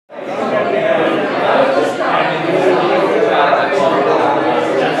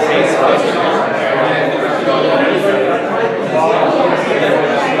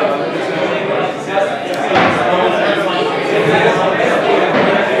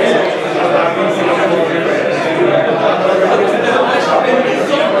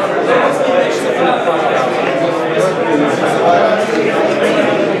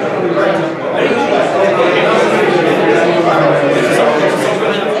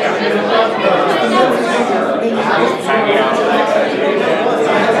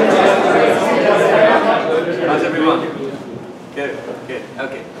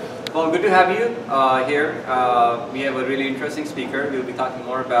interesting speaker. We'll be talking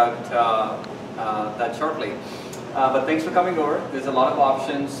more about that shortly. But thanks for coming over. There's a lot of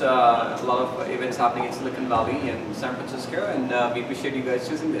options, a lot of events happening in Silicon Valley and San Francisco, and we appreciate you guys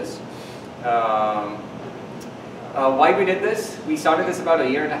choosing this. Why we did this? We started this about a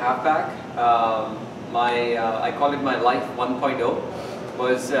year and a half back. I call it my life 1.0.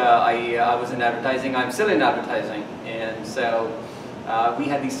 I was in advertising. I'm still in advertising, and so we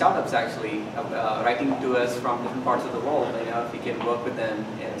had these startups actually writing to us from different parts of the world. If we can work with them,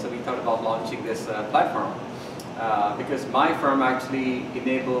 and so we thought about launching this platform. Because my firm actually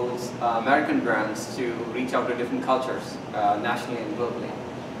enables American brands to reach out to different cultures, nationally and globally.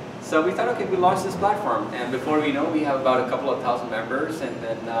 So we thought, okay, we'll launch this platform, and before we know, we have about a couple of thousand members, and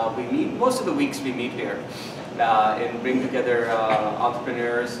then we meet, most of the weeks we meet here, and bring together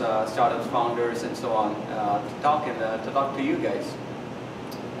entrepreneurs, startups, founders, and so on, to talk to you guys.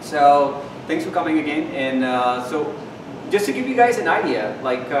 So thanks for coming again, and so just to give you guys an idea,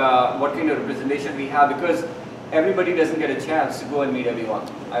 like what kind of representation we have, because everybody doesn't get a chance to go and meet everyone.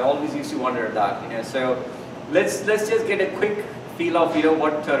 I always used to wonder that, so let's just get a quick feel of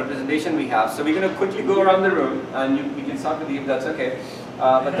what representation we have. So we're going to quickly go around the room, and we can start with you if that's okay.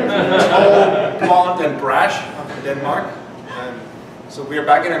 But Blonde and brash from Denmark. So we are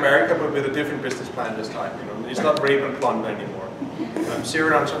back in America, but with a different business plan this time. It's not brave and blonde anymore. I'm a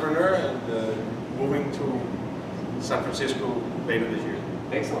serial entrepreneur and moving to San Francisco later this year.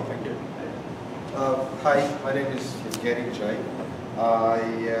 Excellent, thank you. Hi, my name is Yi Li.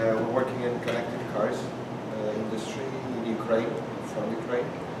 We're working in connected cars industry in Ukraine, from Ukraine,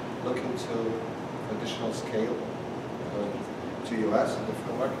 looking to additional scale to US and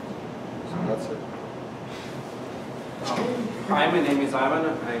different markets. So that's it. Hi, my name is Ivan.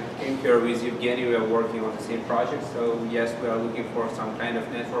 I came here with Evgeny. We are working on the same project. So yes, we are looking for some kind of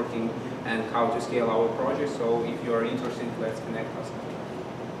networking and how to scale our project. So if you are interested, let's connect us.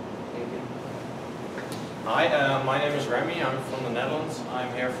 Hi, my name is Remy. I'm from the Netherlands.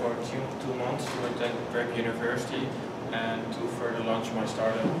 I'm here for two months to attend Greg University and to further launch my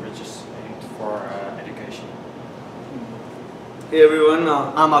startup, which is aimed for education. Hey everyone,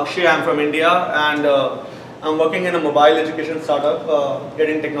 I'm Akshay. I'm from India, and I'm working in a mobile education startup,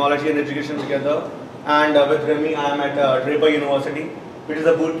 getting technology and education together. And with Remy, I'm at Draper University, which is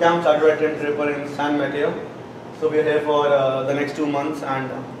a boot camp started at Draper in San Mateo. So we're here for the next 2 months, and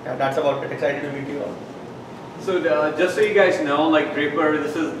yeah, that's about it. Excited to meet you all. So just so you guys know, like Draper,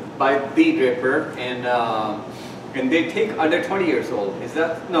 this is by the Draper, and they take under 20 years old. Is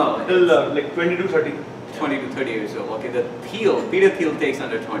that no? Till like 20 to 30. 20 to 30 years old. Okay, the Peter Thiel takes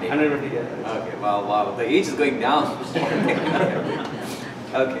under 20. 120, yeah. Okay, wow, the age is going down.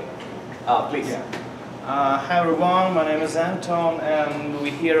 Okay, please. Yeah. Hi everyone, my name is Anton, and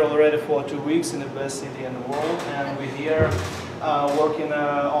we're here already for 2 weeks in the best city in the world, and we're here working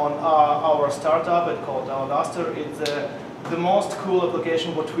on our startup. It's called Duster. It's the most cool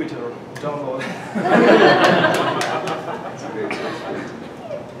application for Twitter. Download.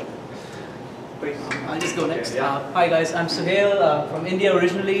 I'll just go next. Hi guys, I'm Suhail from India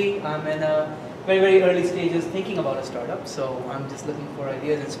originally. I'm in very early stages thinking about a startup, so I'm just looking for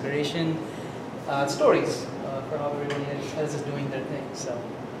ideas, inspiration, stories for how everybody else is doing their thing. So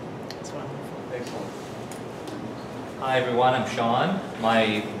that's what I'm looking for. Excellent. Hi everyone, I'm Sean.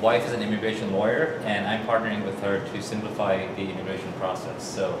 My wife is an immigration lawyer, and I'm partnering with her to simplify the immigration process.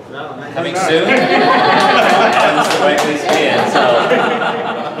 So, coming soon, and this is the right place to be in. So,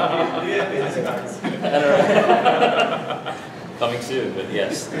 coming soon, but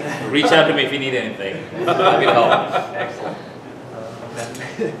yes, reach out to me if you need anything. Happy to help. Excellent.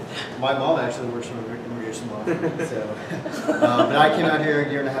 My mom actually works for an immigration law firm, so, but I came out here a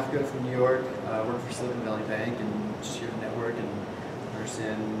year and a half ago from New York, worked for Silicon Valley Bank, and just here to network and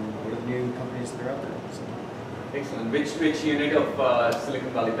understand what are the new companies that are out there. So. Excellent. Which unit of Silicon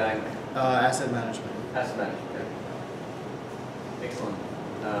Valley Bank? Asset management. Asset management. Okay. Excellent.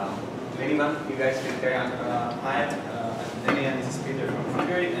 Anyone, you guys can carry on. Hi, I'm Danny, and this is Peter from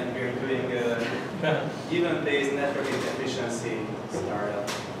Hungary, and we're doing event-based network efficiency startup,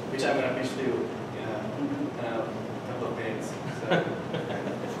 which I'm going to pitch to you in a couple of minutes. So,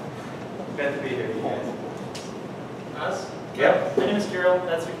 glad to be here, you guys. Us? Yeah. My name is Kirill,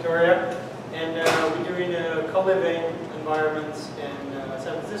 that's Victoria, and we're doing co-living environments in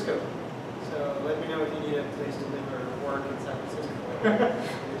San Francisco. So let me know if you need a place to live or work in San Francisco.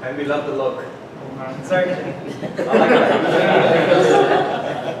 And we love the look. Sorry. I like that.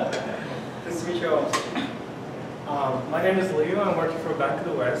 Nice to meet you all. My name is Leo. I'm working for Bank of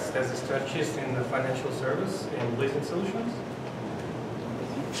the West as a strategist in the financial service in leasing solutions.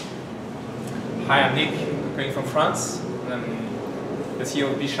 Hi, I'm Nick, coming from France. the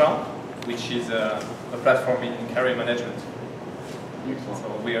CEO of Bishop, which is a platform in career management.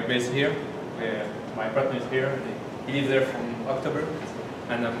 So we are based here. My partner is here. He lives there from October.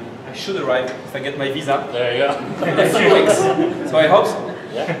 And I should arrive if I get my visa. There you go. In a few weeks. So I hope so.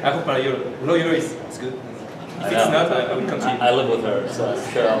 Yeah. I hope my lawyer is good. If it's not, I will continue. I live with her, so I'm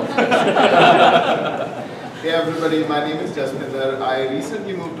sure I'll. Hey everybody, my name is Jasminder. I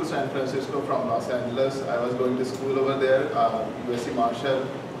recently moved to San Francisco from Los Angeles. I was going to school over there, USC Marshall.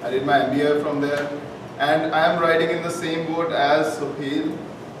 I did my MBA from there. And I am riding in the same boat as Sohail. Is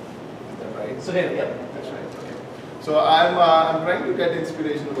that right? Sohail, yep. That's right, okay. So I'm trying to get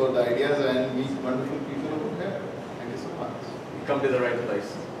inspiration about the ideas and meet wonderful people over here. Thank you so much. You come to the right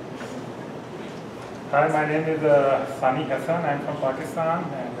place. Hi, my name is Sani Hassan. I'm from Pakistan,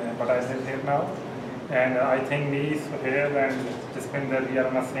 but I live here now. And I think me, Sohail, and Jasminder, we are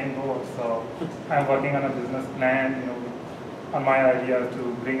on the same boat. So I'm working on a business plan, on my idea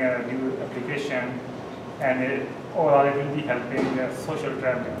to bring a new application, and overall it will be helping social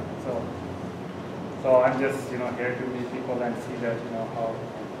traveling. So I'm just here to meet people and see that how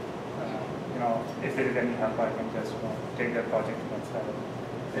if there is any help I can just take that project to next level.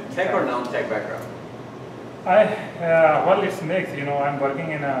 Tech or non-tech background? Well, it's mixed. I'm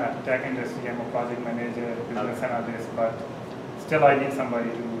working in a tech industry. I'm a project manager, business analyst, but still I need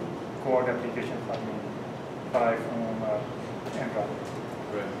somebody to code application for me for iPhone or Android.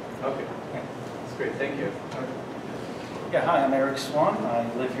 Right. Okay. That's great. Thank you. Yeah, hi, I'm Eric Swan. I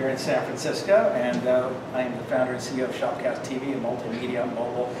live here in San Francisco, and I am the founder and CEO of Shopcast TV, a multimedia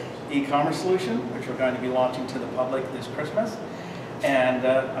mobile e-commerce solution, which we're going to be launching to the public this Christmas. And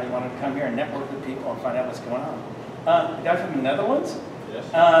I wanted to come here and network with people and find out what's going on. The guy from the Netherlands,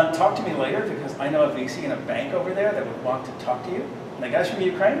 talk to me later because I know a VC in a bank over there that would want to talk to you. And the guys from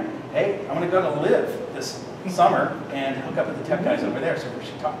Ukraine, hey, I'm going to go to Live this summer and hook up with the tech guys over there, so we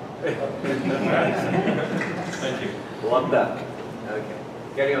should talk. Thank you. Love that. Okay.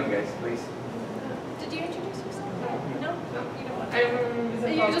 Carry on, guys, please. Did you introduce yourself? No? No, you don't want to.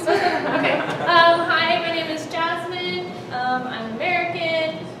 You just okay. Hi, my name is Jasmine. I'm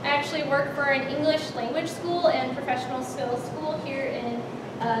American. I actually work for an English language school and professional skills school here in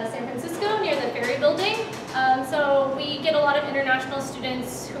San Francisco near the Ferry Building. So we get a lot of international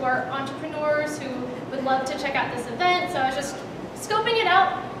students who are entrepreneurs who would love to check out this event. So I was just scoping it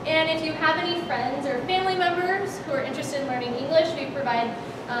out. And if you have any friends or family members who are interested in learning English, we provide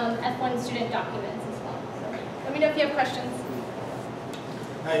F1 student documents as well. So let me know if you have questions.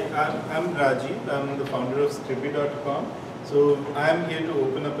 Hi, I'm Rajiv. I'm the founder of Scribby.com. So I'm here to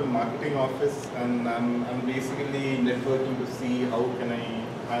open up a marketing office, and I'm basically networking to see how can I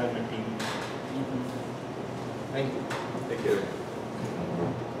hire a team. Thank you. Thank you.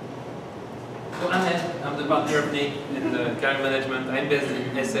 So I'm Ed. I'm the partner of Nick in career management. I'm based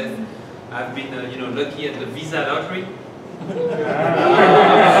in SF. I've been, lucky at the visa lottery. I'm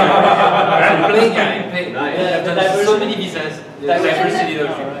playing. I've done so many visas. Diversity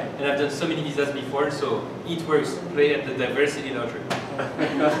lottery. And I've done so many visas before, so it works. Play at the diversity lottery.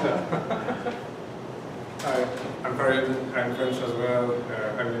 Hi, I'm Farid. I'm French as well.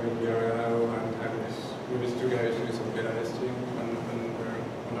 I'm living here right now, and I'm with these two guys to do some data testing, and we're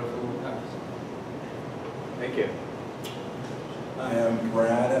wonderful apps. Thank you. Hi, I'm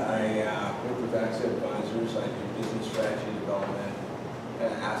Brad. I work with AXA Advisors. I do business strategy development,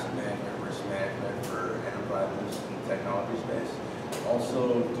 asset management, risk management for enterprises in the technology space. Also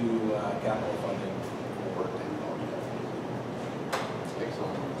do capital funding for technology companies.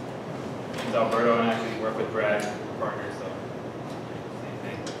 Excellent. It's Alberto, and I actually work with Brad, partners, so same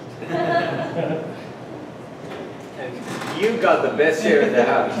thing. And you got the best chair in the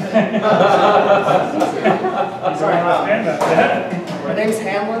house. My name's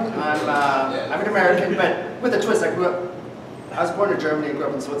Hamlin. I'm an American, but with a twist. I was born in Germany and grew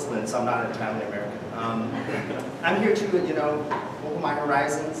up in Switzerland, so I'm not entirely American. I'm here to, open my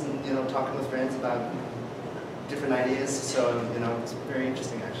horizons and, talking with friends about different ideas. So, it's very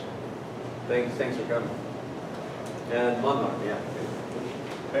interesting, actually. Thanks for coming. And Monmar, yeah.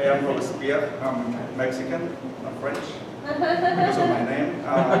 Hey, I'm Robespierre. I'm Mexican. I'm French because of my name.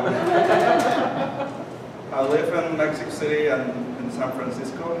 I live in Mexico City and in San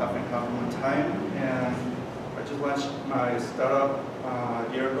Francisco, having half my time, and I just launched my startup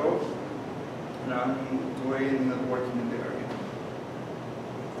a year ago, and I'm working in the area.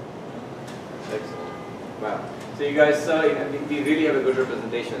 Excellent. Wow. So you guys, we really have a good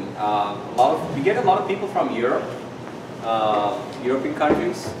representation. We get a lot of people from Europe, European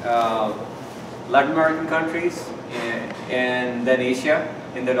countries, Latin American countries, and then Asia,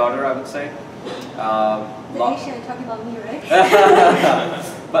 in that order, I would say. Asian talking about me, right?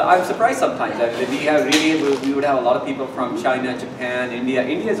 But I'm surprised sometimes that we would have a lot of people from China, Japan, India.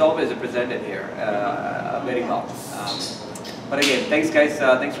 India is always represented here very well. But again, thanks guys,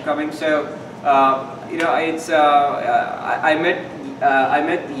 thanks for coming. So you know, I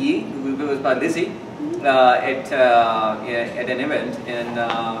met Yi, who was by Lizzie, at an event,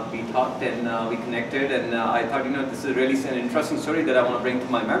 and we talked and we connected, and I thought, you know, this is really an interesting story that I want to bring to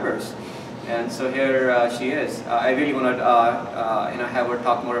my members. And so here she is. I really want to you know, have her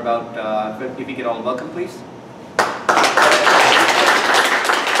talk more about, if we could all welcome, please.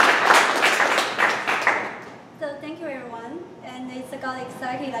 So thank you everyone, and it's got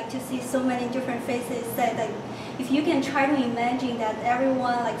exciting like to see so many different faces. That like, if you can try to imagine that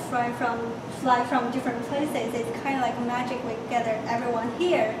everyone like fly from different places, it's kind of like magic. We gathered everyone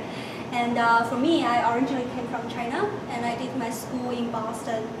here. And for me, I originally came from China, and I did my school in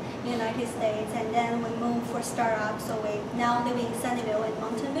Boston, United States, and then we moved for startup. So we now live in Sunnyvale and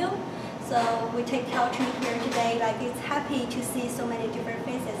Mountain View. So we take culture here today. Like, it's happy to see so many different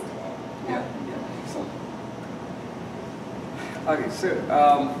faces today. Yeah, excellent. Okay, so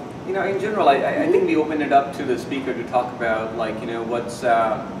you know, in general, I think we opened it up to the speaker to talk about, like, you know, what's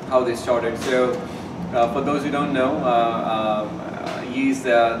how they started. So for those who don't know, he's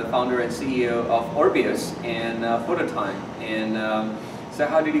the founder and CEO of Orbeus and PhotoTime. And so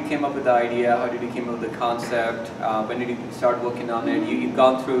how did you come up with the idea? How did you come up with the concept? When did you start working on it? You've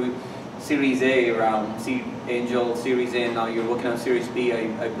gone through Series A around Seed Angel, Series A, and now you're working on Series B,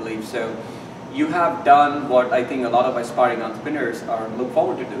 I believe. So you have done what I think a lot of aspiring entrepreneurs are look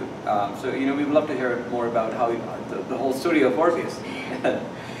forward to do. So, you know, we would love to hear more about how the whole story of Orbeus.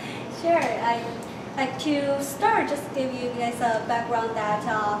 Sure. I like to start, just give you guys a background that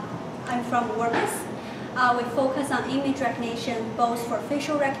I'm from Orbeus. We focus on image recognition, both for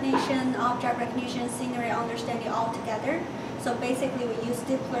facial recognition, object recognition, scenery understanding all together. So basically, we use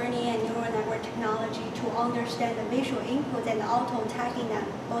deep learning and neural network technology to understand the visual input and auto tagging them,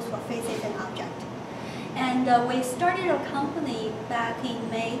 both for faces and object. And we started a company back in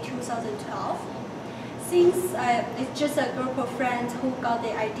May 2012. Since it's just a group of friends who got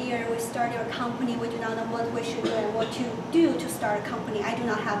the idea, we started a company. We do not know what we should do and what to do to start a company. I do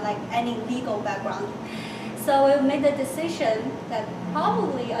not have like any legal background. So we made the decision that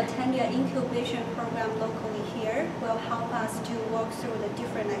probably attending an incubation program locally here will help us to work through the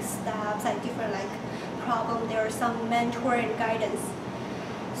different like steps and different like problems. There are some mentor and guidance.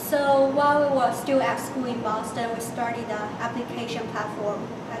 So while we were still at school in Boston, we started an application platform.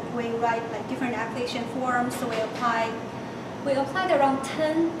 We write like different application forms. So we applied around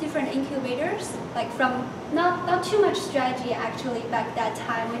 10 different incubators, like from not too much strategy actually back that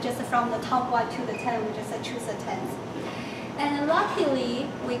time. We just from the top 1 to the 10, we just choose the 10th. And luckily,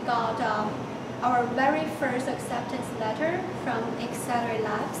 we got our very first acceptance letter from Accelerate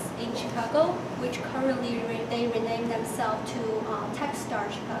Labs in Chicago, which currently they renamed themselves to Techstar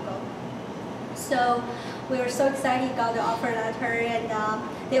Chicago. So we were so excited, got the offer letter, and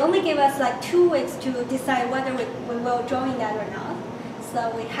they only gave us like 2 weeks to decide whether we will join that or not. So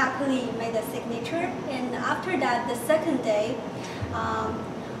we happily made a signature, and after that, the second day,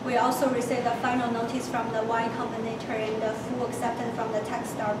 we also received a final notice from the Y Combinator and the full acceptance from the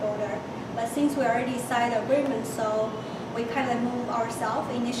Techstar border. But since we already signed the agreement, so we kind of move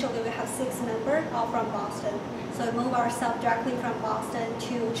ourselves. Initially, we have 6 members, all from Boston. So we move ourselves directly from Boston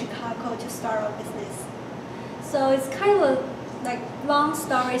to Chicago to start our business. So it's kind of a like long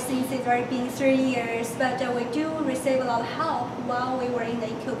story since it's already been 3 years, but we do receive a lot of help while we were in the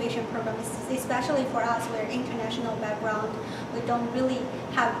incubation program, especially for us, we're international background. We don't really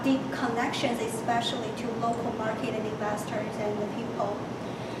have deep connections, especially to local market and investors and the people.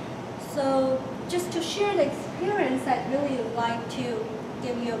 So just to share the experience, I'd really like to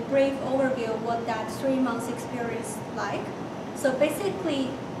give you a brief overview of what that 3 months experience like. So basically,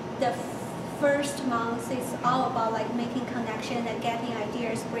 the first month is all about like making connection and getting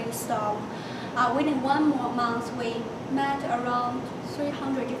ideas, brainstorm. Within 1 more month, we met around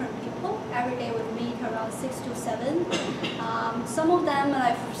 300 different people. Every day we meet around 6 to 7. Some of them are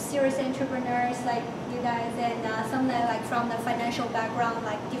like serious entrepreneurs like you guys, and some are like from the financial background,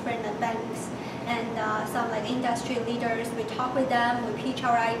 like different banks, and some like industry leaders. We talk with them, we pitch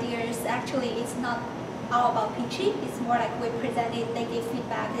our ideas. Actually, it's not all about pitching. It's more like we present it, they give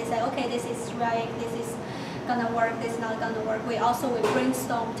feedback. They say, okay, this is right, this is gonna work, this is not gonna work. We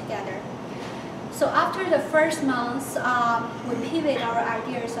brainstorm together. So after the first month, we pivot our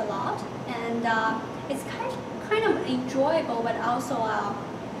ideas a lot, and it's kind of enjoyable, but also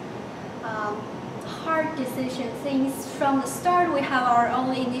hard decision. Since from the start we have our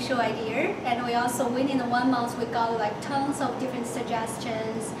own initial idea, and we also within 1 month we got like tons of different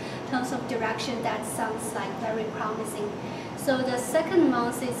suggestions, tons of direction that sounds like very promising. So the second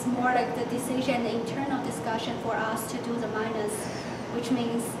month is more like the decision, the internal discussion for us to do the minus, which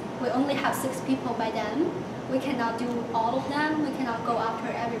means we only have 6 people by then. We cannot do all of them. We cannot go after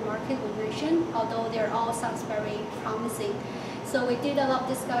every market vision, although they all sounds very promising. So we did a lot of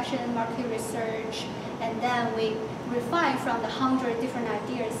discussion, market research, and then we refined from the 100 different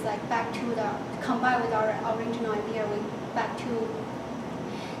ideas, like back to the, combined with our original idea, we back to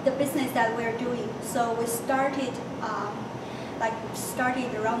the business that we're doing. So we started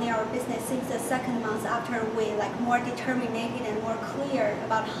running our business since the second month after we more determined and more clear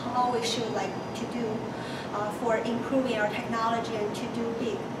about how we should to do for improving our technology and to do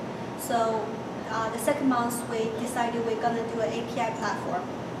big. So the second month we decided we're gonna do an API platform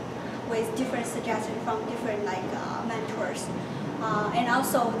with different suggestions from different mentors, and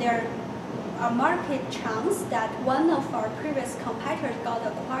also there are market chance that one of our previous competitors got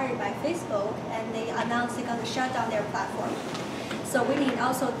acquired by Facebook, and they announced they're gonna shut down their platform. So we need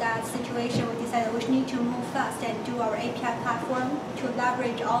also that situation, we decided we need to move fast and do our API platform to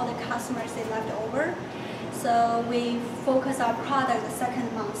leverage all the customers they left over. So we focus our product the second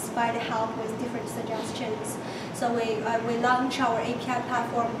month by the help with different suggestions. So we launch our API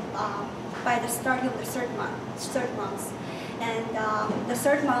platform by the start of the third month. And the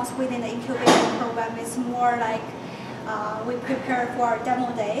third month within the incubation program is more like we prepare for our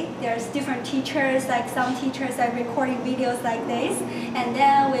demo day. There's different teachers, some teachers are recording videos like this, and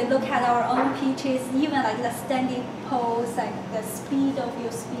then we look at our own pitches, even the standing pose, the speed of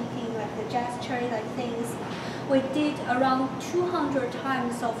your speaking, the gesture, things. We did around 200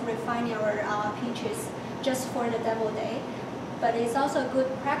 times of refining our pitches just for the demo day. But it's also good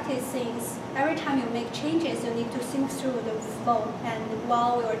practice since every time you make changes, you need to think through the flow. And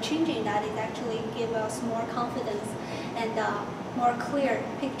while we were changing that, it actually gave us more confidence and more clear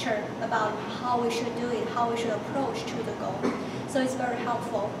picture about how we should do it, how we should approach to the goal. So it's very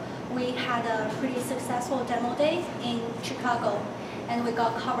helpful. We had a pretty successful demo day in Chicago, and we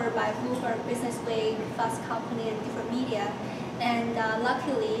got covered by Bloomberg, Business Week, Fast Company, and different media. And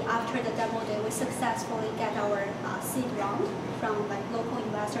luckily, after the demo day, we successfully get our seed round from local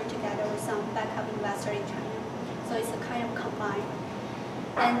investor together with some backup investor in China. So it's a kind of combined.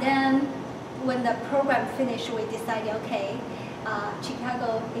 And then when the program finished, we decided, okay,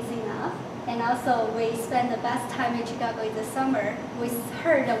 Chicago is enough. And also, we spent the best time in Chicago in the summer. We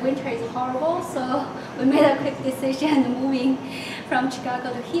heard the winter is horrible, so we made a quick decision moving from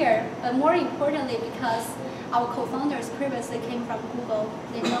Chicago to here. But more importantly, because our co-founders previously came from Google.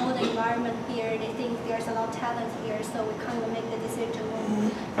 They know the environment here. They think there's a lot of talent here. So we kind of make the decision to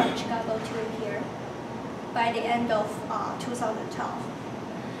move from Chicago to here by the end of 2012.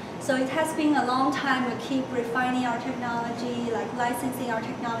 So it has been a long time. We keep refining our technology, licensing our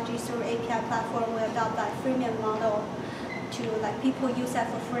technology through API platform. We adopt freemium model to people use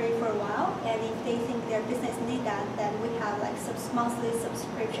that for free for a while. And if they think their business need that, then we have monthly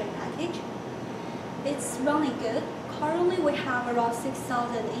subscription package. It's running good. Currently, we have around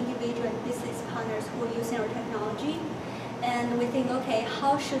 6,000 individual and business partners who are using our technology. And we think, okay,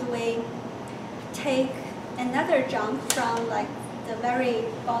 how should we take another jump from the very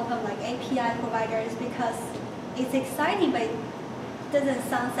bottom API providers, because it's exciting, but it doesn't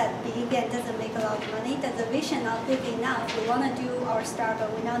sound that big and doesn't make a lot of money. That the vision not big enough. We want to do our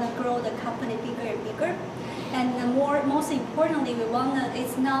startup. We want to grow the company bigger and bigger. And most importantly, we want to,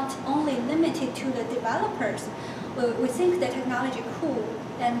 it's not only limited to the developers. We think the technology cool,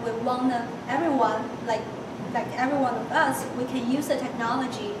 and we want everyone, like every one of us, we can use the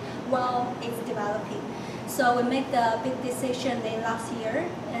technology while it's developing. So we made the big decision in last year,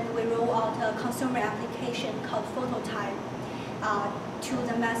 and we roll out a consumer application called PhotoTime to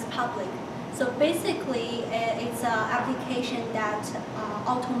the mass public. So basically, it's an application that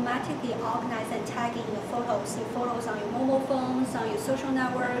automatically organizes and tagging the photos. Your photos on your mobile phones, on your social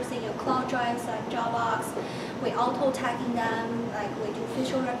networks, in your cloud drives like Dropbox. We auto-tagging them, we do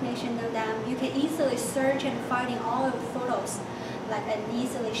facial recognition of them. You can easily search and finding all of the photos, and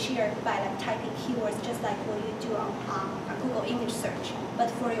easily share by typing keywords, just like what you do on Google image search, but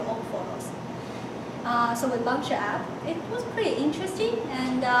for your own photos. So we launched the app. It was pretty interesting,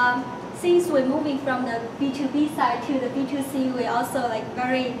 and since we're moving from the B2B side to the B2C, we also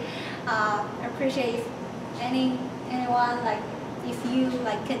very appreciate if anyone if you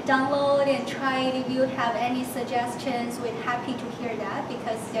can download and try it. If you have any suggestions, we're happy to hear that,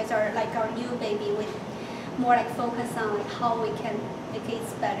 because there's our new baby with more focus on how we can make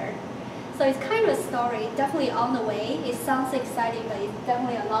it better. So it's kind of a story, definitely on the way. It sounds exciting, but it's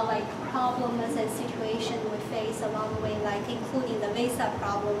definitely a lot like problems and situations we face along the way, like including the visa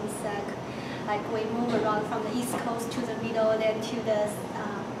problems, like we move around from the East Coast to the middle, then to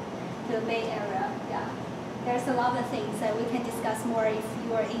the Bay Area. Yeah, there's a lot of things that we can discuss more if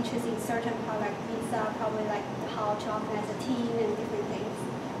you are interested in certain product visa, probably like how to organize a team and different things.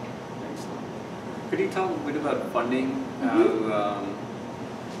 Excellent. Could you talk a bit about funding?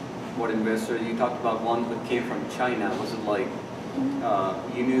 What investor, you talked about one that came from China. Was it like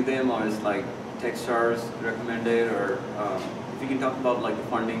you knew them, or is like Techstars recommended, or if you can talk about like the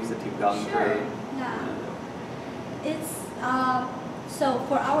fundings that you've gotten through? Yeah. It's so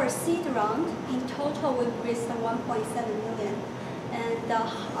for our seed round, in total we've raised 1.7 million,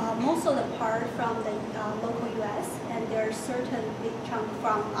 and most of the part from the local US, and there are certain big chunk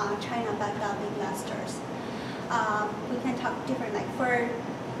from China backed up investors. We can talk different, like for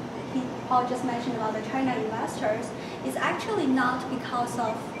Paul just mentioned about the China investors. It's actually not because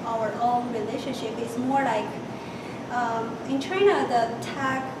of our own relationship. It's more like in China, the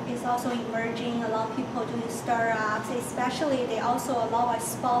tech is also emerging. A lot of people doing startups, especially they also allow a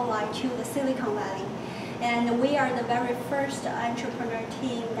spotlight to the Silicon Valley. And we are the very first entrepreneur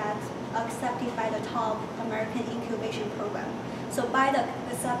team that's accepted by the top American incubation program. So by the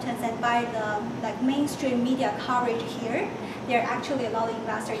acceptance and by the mainstream media coverage here, there are actually a lot of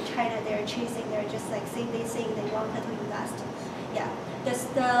investors in China. They're chasing. They're just like saying they wanted to invest. Yeah,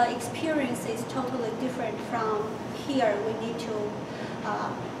 the experience is totally different from here. We need to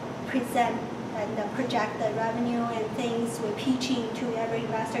present and project the revenue and things. We're pitching to every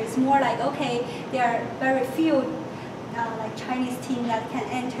investor. It's more like, okay, there are very few like Chinese team that can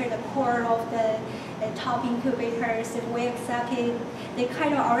enter the core of the top incubators. If we accept it, they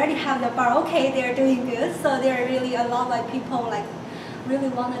kind of already have the bar. Okay, they're doing good. So there are really a lot of people like really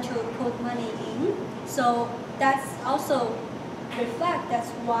wanted to put money in. So that's also reflect. That's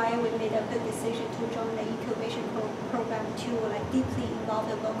why we made a good decision to join the incubation program to like deeply involve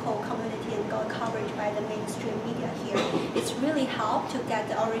the local community and got coverage by the mainstream media here. It's really helped to get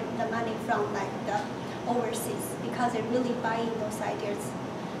the money from like the overseas because they really buy in those ideas.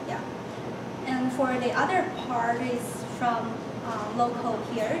 Yeah. And for the other part is from local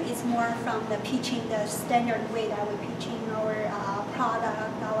here. It's more from the pitching, the standard way that we're pitching our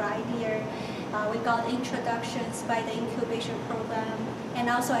product, our idea. We got introductions by the incubation program. And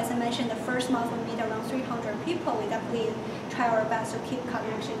also, as I mentioned, the first month we meet around 300 people. We definitely try our best to keep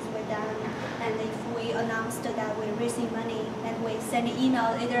connections with them. And if we announced that we're raising money and we send an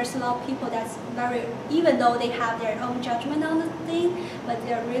email, there's a lot of people that's very, even though they have their own judgment on the thing, but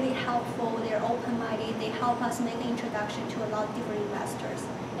they're really helpful, they're open-minded, they help us make an introduction to a lot of different investors.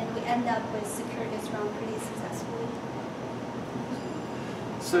 And we end up with securing this round pretty successfully.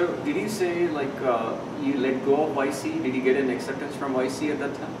 So did you say like you let go of YC? Did you get an acceptance from YC at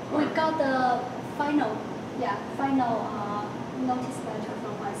that time? We got the final notice letter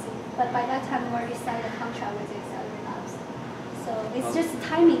from YC. But by that time we already signed a contract with the Accelerate Labs. So it's just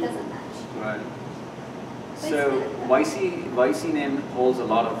timing doesn't match. Right. So YC name holds a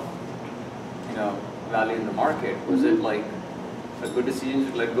lot of value in the market. Was it like a good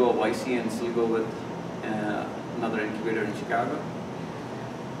decision to let go of YC and still go with another incubator in Chicago?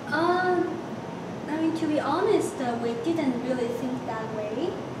 I mean, to be honest, we didn't really think that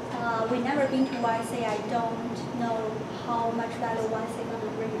way. We never been to YC. I don't know how much value YC going to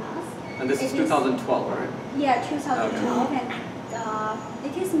bring us. And this is 2012, right? Yeah, 2012. Okay. And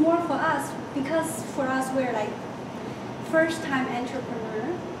it is more for us because for us we're like first-time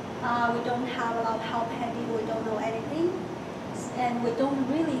entrepreneur. We don't have a lot of help handy. We don't know anything. And we don't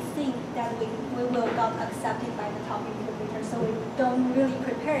really think that we will got accepted by the top incubator, so we don't really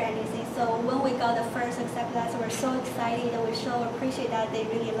prepare anything. So when we got the first acceptance, we're so excited and we so appreciate that they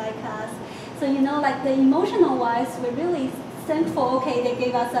really like us. So like the emotional wise, we're really thankful. Okay, they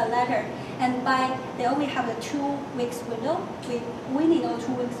gave us a letter, and they only have a 2 weeks window. We need a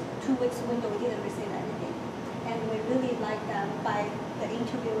 2 weeks window. We didn't receive anything, and we really like them by the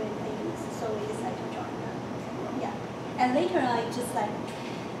interviewing things. So we decided to join them. Yeah. And later on, just like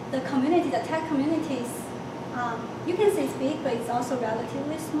the community, the tech communities, you can say it's big, but it's also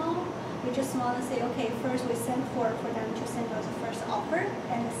relatively small. We just want to say, okay, first we send for them to send us the first offer,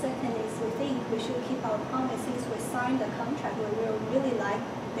 and the second is we think we should keep our promise. Since we signed the contract, we will really like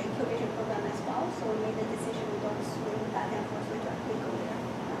the incubation program as well, so we made the decision we don't swing back and forth, we directly go there.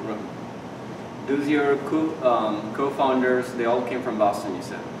 Right. Those your co-founders, they all came from Boston, you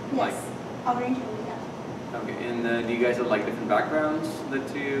said? Yes, originally. Okay, and do you guys have like different backgrounds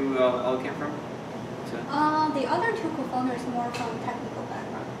that you all came from? The other 2 co-founders more from technical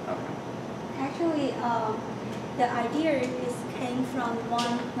background. Okay. Actually, the idea came from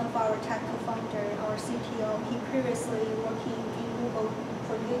one of our tech co-founder, our CTO. He previously working in Google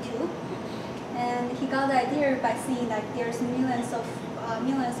for YouTube, and he got the idea by seeing like there's millions of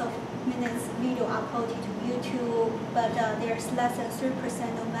minutes video uploaded to YouTube, but there's less than 3%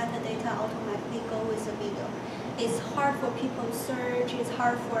 of metadata automatically go with the video. It's hard for people to search. It's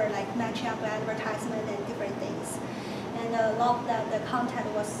hard for like matching up advertisement and different things. And a lot of the content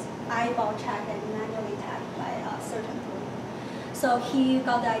was eyeball checked and manually tagged by a certain group. So he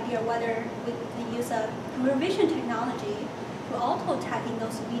got the idea whether we can use a computer vision technology to auto tagging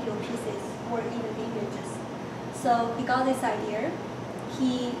those video pieces or even images. So he got this idea.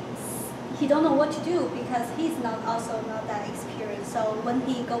 He don't know what to do because he's not that experienced. So when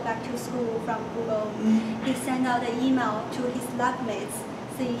he go back to school from Google, he sent out an email to his lab mates.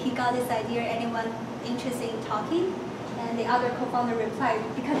 So he got this idea, anyone interested in talking? And the other co-founder replied,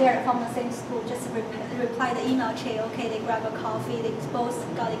 because they're from the same school, just reply the email chain, okay, they grab a coffee, they both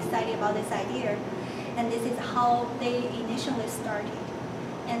got excited about this idea. And this is how they initially started.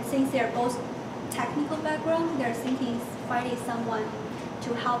 And since they're both technical background, they're thinking finding someone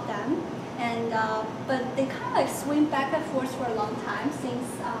to help them. And but they kind of like swim back and forth for a long time since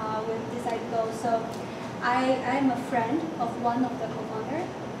we decided to go. So I am a friend of one of the co-founders.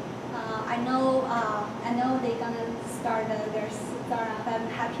 I know they're gonna start their startup. I'm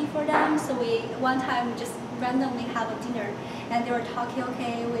happy for them. So one time just randomly have a dinner, and they were talking.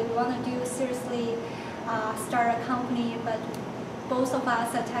 Okay, we want to do seriously start a company, but both of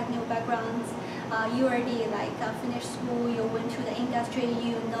us are technical backgrounds. You already finished school. You went to the industry.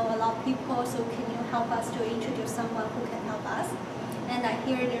 You know a lot of people. So can you help us to introduce someone who can help us? And I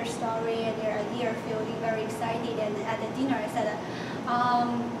hear their story and their idea, feeling very excited. And at the dinner, I said,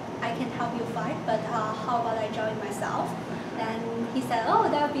 I can help you fight, but how about I join myself? And he said, oh,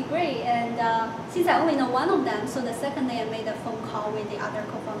 that would be great. And since I only know one of them, so the second day I made a phone call with the other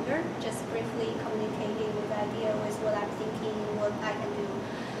co-founder, just briefly communicating with the idea, with what I'm thinking, what I can do.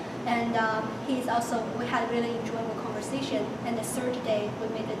 And we had a really enjoyable conversation. And the third day, we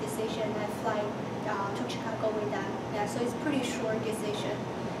made the decision and fly to Chicago with them. Yeah, so it's pretty short decision.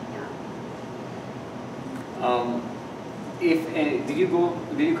 Yeah. Did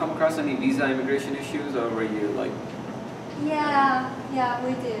you come across any visa immigration issues, or were you like? Yeah,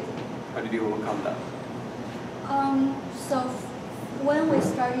 we did. How did you overcome that? So when we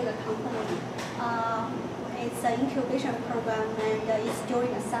started the company, it's an incubation program, and it's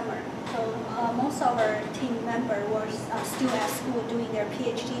during the summer. So most of our team members were still at school doing their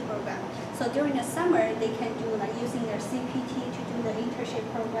PhD program. So during the summer, they can do using their CPT to do the internship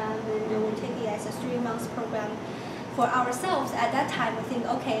program, and they will take it as a 3-month program. For ourselves, at that time, we think,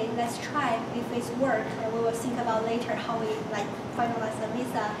 okay, let's try. If it's work, and we will think about later how we finalize the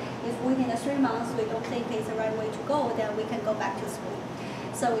visa. If within the 3 months we don't think it's the right way to go, then we can go back to school.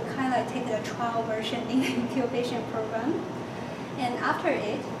 So we kind of take the trial version in the incubation program. And after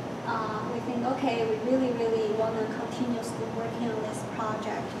it, we think, okay, we really, really want to continuously working on this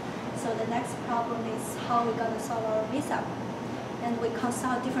project. So the next problem is how we're going to solve our visa. And we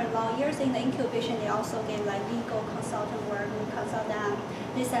consult different lawyers in the incubation. They also gave legal consultant work. We consult them.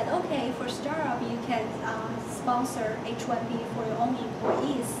 They said, okay, for startup, you can sponsor H-1B for your own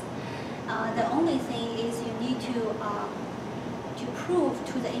employees. The only thing is you need to prove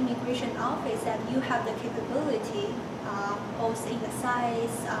to the immigration office that you have the capability, both in the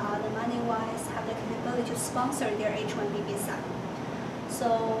size, the money-wise, have the capability to sponsor their H-1B visa.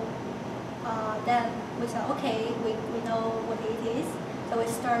 So then we said, okay, we know what it is. So we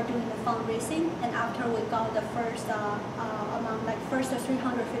started doing the fundraising, and after we got the first amount, first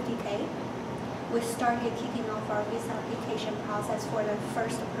 350K, we started kicking off our visa application process for the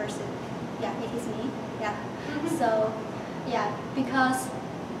first person. Yeah, it is me. Yeah. So, yeah, because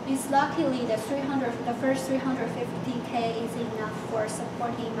it's luckily the first 350K is enough for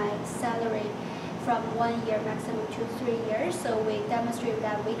supporting my salary from 1 year maximum to 3 years. So we demonstrate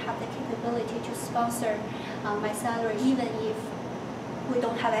that we have the capability to sponsor my salary even if we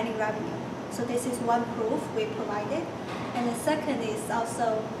don't have any revenue. So this is one proof we provided. And the second is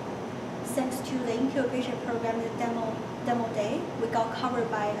also thanks to the incubation program, the demo day, we got covered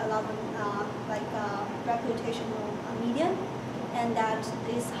by a lot of reputational media. And that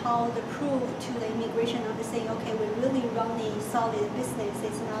is how the proof to the immigration office saying, okay, we really run a solid business.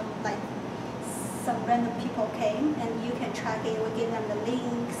 It's not like some random people came, and you can track it. We give them the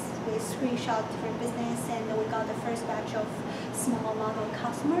links, we screenshot different business, and we got the first batch of small model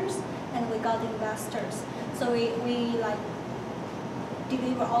customers, and we got investors. So we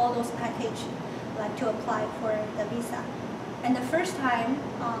deliver all those packages to apply for the visa. And the first time,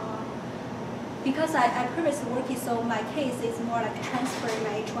 because I previously worked, so my case is more like transferring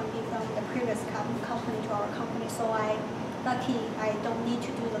my H1B from the previous company to our company. So lucky I don't need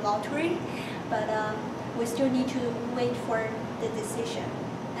to do the lottery, but we still need to wait for the decision.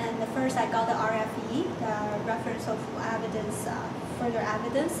 And first I got the RFE, the reference of evidence, further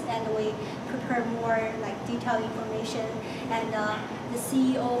evidence, and we prepare more like detailed information. And the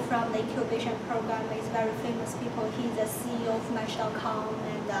CEO from the incubation program is very famous people. He's the CEO of Match.com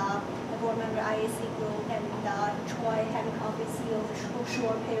and the board member IAC Group, and Troy Hancock is CEO of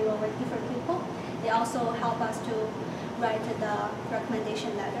Shore Payroll, and different people. They also help us to write the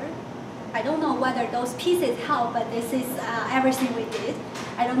recommendation letter. I don't know whether those pieces help, but this is everything we did.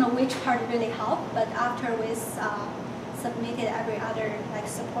 I don't know which part really helped, but after we submitted every other like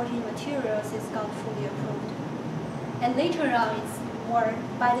supporting materials, it's got fully approved. And later on, it's more,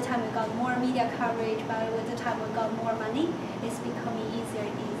 by the time we got more media coverage, by the time we got more money, it's becoming easier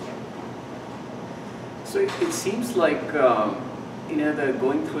and easier. So it seems like the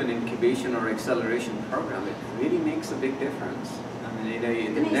going through an incubation or acceleration program, it really makes a big difference. I mean,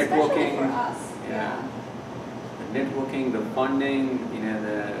 the networking, for us, the networking, the funding,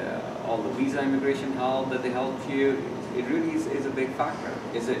 all the visa immigration help that they help you, it really is a big factor.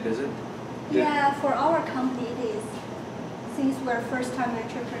 Is it? Yeah, for our company it is. Since we're first-time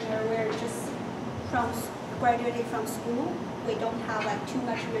entrepreneur, we're just graduating from school. We don't have like too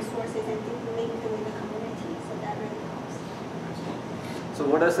much resources and deep link with the community, so that really helps. So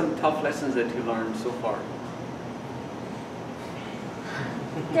what are some tough lessons that you learned so far?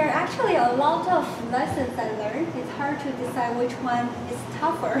 There are actually a lot of lessons I learned. It's hard to decide which one is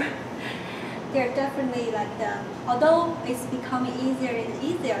tougher. They're definitely like although it's becoming easier and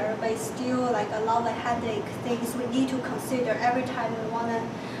easier, but it's still like a lot of headache things we need to consider every time we want to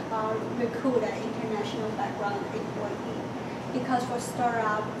recruit an international background employee. Because for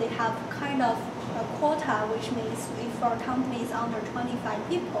startup, they have kind of a quota, which means if our company is under 25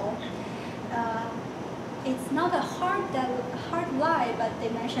 people, it's not a hard lie, but they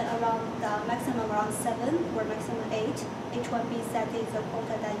mentioned around maximum around 7 or maximum 8. H1B set is a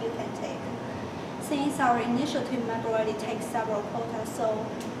quota that you can take. Since our initial team member already takes several quotas, so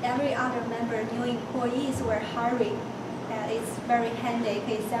every other member, new employees we're hiring, it's very handy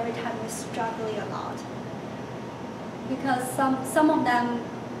because every time we're struggling a lot. Because some of them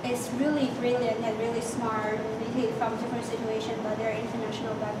is really brilliant and really smart, related from different situations, but they're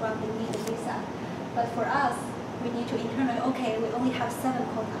international background, they need a visa. But for us, we need to internally, okay, we only have 7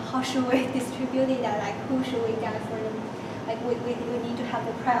 quotas. How should we distribute it? Like, who should we get for them? Like, we need to have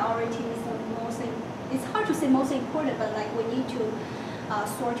the priorities. It's hard to say most important, but like we need to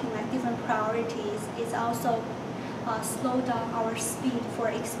sorting like different priorities. It's also slow down our speed for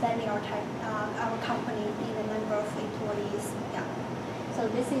expanding our company in the number of employees. Yeah. So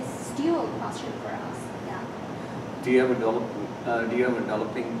this is still a question for us. Yeah. Do you have a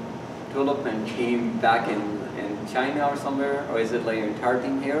development team back in China or somewhere, or is it like your entire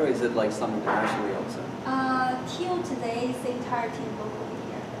team here, or is it like some internationally also? Till today, the entire team locally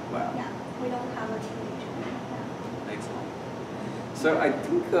here. Wow. Yeah, we don't have a team in China. Yeah. Excellent. So I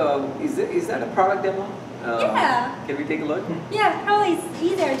think is that a product demo? Yeah. Can we take a look? Yeah, probably it's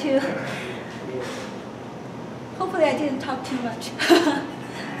easier to. Hopefully, I didn't talk too much.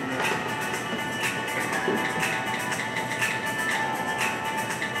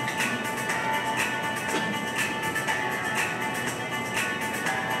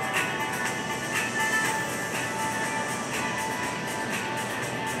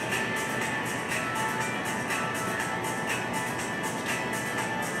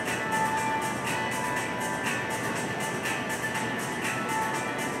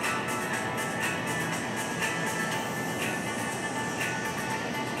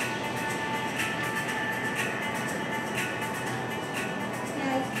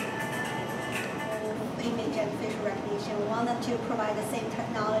 To provide the same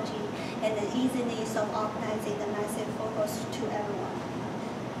technology and the easiness of organizing the massive photos to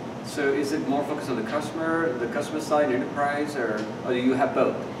everyone. So is it more focused on the customer side, enterprise, or do you have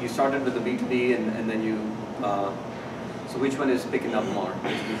both? You started with the B2B and then you, so which one is picking up more?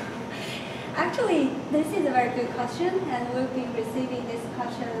 Actually, this is a very good question, and we've been receiving this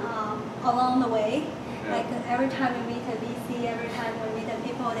question along the way. Yeah. Like every time we meet a VC, every time we meet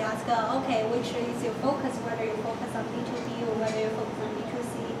people, they ask, okay, which is your focus, whether you focus on B2B or whether you focus on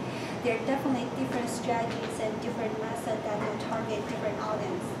B2C. There are definitely different strategies and different methods that will target different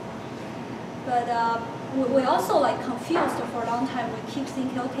audience. But we also like confused for a long time. We keep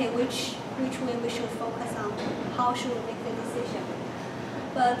thinking, okay, which way we should focus on, how should we make the decision.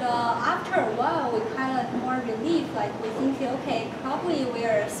 But after a while, we kind of more relief, like we think, okay, probably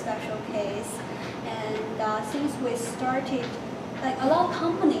we're a special case. And since we started, like a lot of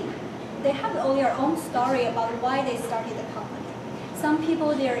companies, they have all their own story about why they started the company. Some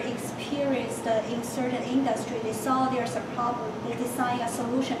people, they're experienced in certain industry, they saw there's a problem, they design a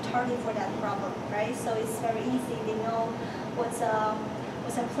solution targeted for that problem, right? So it's very easy, they know what's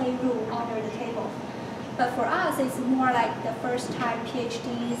a play rule under the table. But for us, it's more like the first time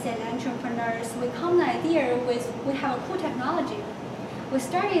PhDs and entrepreneurs, we come an idea with, we have a cool technology. We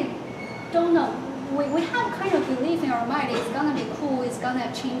started, don't know, we have kind of belief in our mind, it's gonna be cool, it's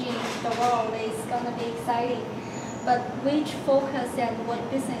gonna change the world, it's gonna be exciting. But which focus and what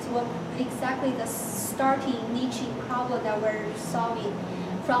business, what exactly the starting niche problem that we're solving.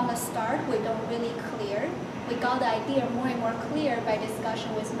 From the start, we don't really clear. We got the idea more and more clear by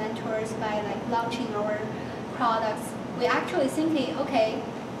discussion with mentors, by like launching our products. We actually thinking, okay,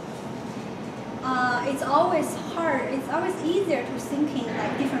 it's always hard, it's always easier to thinking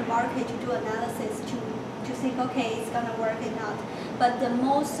like different market to do analysis to think, okay, it's gonna work or not. But the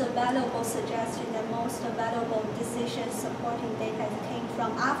most valuable suggestion, the most valuable decision supporting data came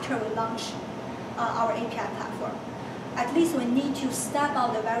from after we launched our API platform. At least we need to step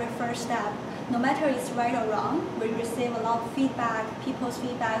out the very first step. No matter it's right or wrong, we receive a lot of feedback, people's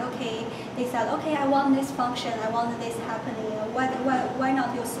feedback. Okay, they said, okay, I want this function, I want this happening. Why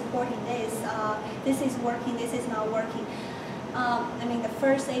not you supporting this? This is working, this is not working. I mean, the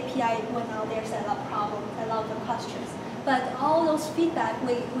first API went out, there's a lot of problems, a lot of questions. But all those feedback,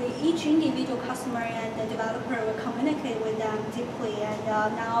 each individual customer and the developer will communicate with them deeply, and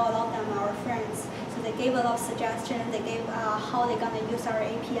now a lot of them are our friends. So they gave a lot of suggestions, they gave how they're going to use our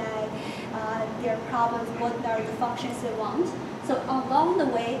API, their problems, what are the functions they want. So along the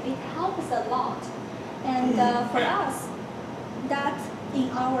way, it helps a lot. And for us, that in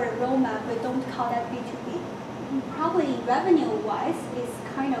our roadmap, we don't call that B2B. Probably revenue-wise, it's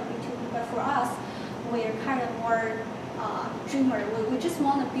kind of B2B, but for us, we're kind of more dreamer. We just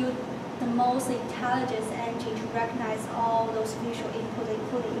want to build the most intelligent engine to recognize all those visual input,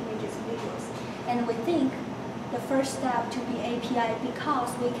 including images, visuals. And we think the first step to be API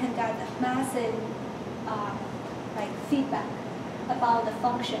because we can get massive like feedback about the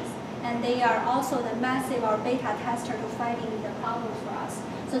functions. And they are also the massive our beta tester to finding the problems for us.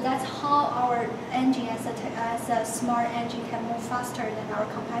 So that's how our engine as a smart engine can move faster than our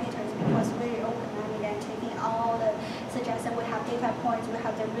competitors because we're open-minded and taking all the suggestions. We have data points, we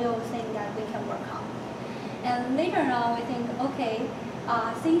have the real thing that we can work on. And later on, we think, okay,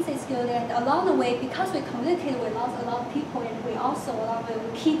 things is good. And along the way, because we communicate with a lot of people, and we also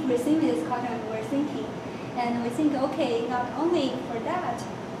we keep receiving this content, we're thinking, and we think, okay, not only for that,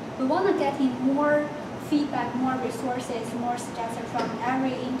 we want to get in more feedback, more resources, more suggestions from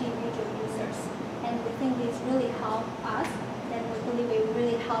every individual users. And we think this really help us, and we believe it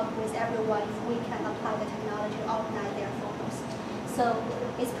really help with everyone if we can apply the technology to organize their photos. So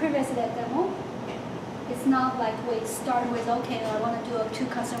it's previously a demo. It's not like we start with, okay, I want to do a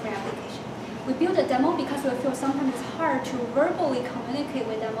two-customer application. We build a demo because we feel sometimes it's hard to verbally communicate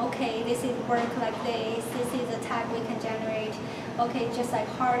with them, okay, this is work like this is a tag we can generate. Okay, just like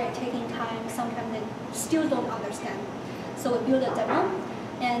hard and taking time, sometimes they still don't understand. So we build a demo,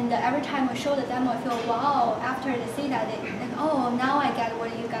 and every time we show the demo, I feel, wow, after they see that, they think, oh, now I get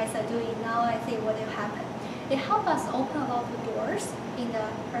what you guys are doing, now I see what will happen. It helps us open a lot of doors in the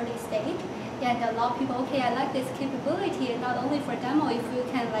early stage, and a lot of people, okay, I like this capability, not only for demo, if you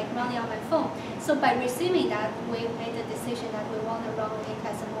can like run it on my phone. So by receiving that, we made the decision that we want to run it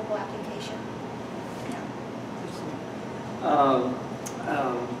as a mobile application.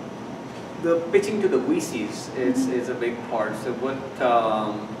 The pitching to the VCs is a big part. So what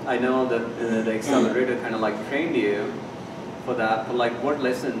I know that the accelerator kind of like trained you for that, but like what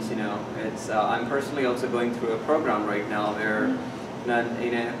lessons, it's I'm personally also going through a program right now where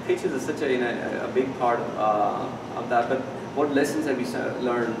pitches is such a big part of that. But what lessons have you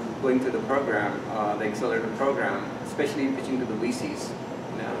learned going through the program, the accelerator program, especially pitching to the VCs?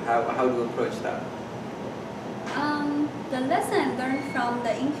 How to approach that? The lesson I learned from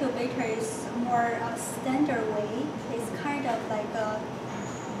the incubator is more a standard way. It's kind of like the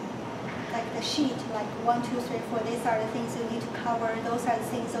sheet, like 1, 2, 3, 4. These are the things you need to cover. Those are the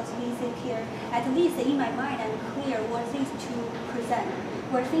things those VCs here. At least in my mind, I'm clear what things to present,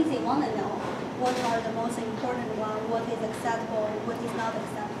 what things they want to know, what are the most important ones, what is acceptable, what is not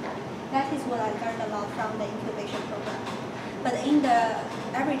acceptable. That is what I learned a lot from the incubation program. But in the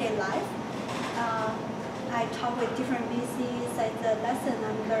everyday life, I talk with different VCs, and the lesson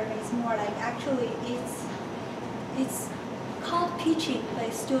I'm learning is more like actually it's called pitching, but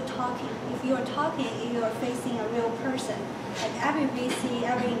it's still talking. If you're talking, you're facing a real person. Like every VC,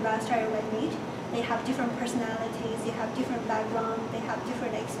 every investor I will meet, they have different personalities, they have different background, they have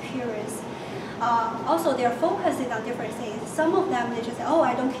different experience. Also, they're focusing on different things. Some of them, they just say, oh,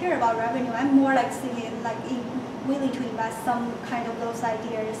 I don't care about revenue. I'm more like thinking, like willing to invest some kind of those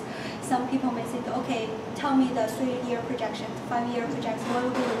ideas. Some people may think, okay, tell me the 3-year projection, 5-year projection, what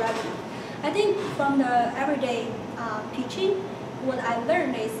will be the revenue? I think from the everyday pitching, what I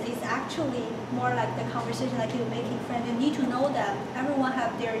learned is actually more like the conversation like you're making friends. You need to know them. Everyone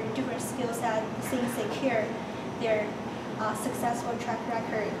have their different skill set, things they care, their successful track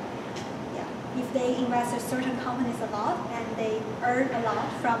record. Yeah. If they invest in certain companies a lot and they earn a lot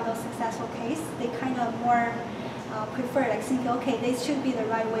from those successful case, they kind of more prefer like thinking, okay, this should be the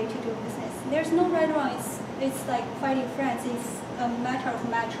right way to do business. There's no right or wrong. It's like fighting friends. It's a matter of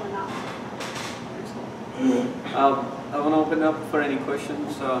match or not. I want to open up for any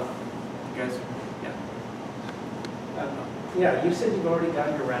questions. Guys, yeah. Yeah, you said you've already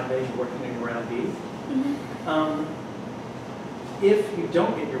gotten your round A, you're working on your round B. Mm-hmm. If you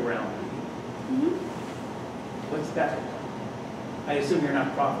don't get your round B, what's that? I assume you're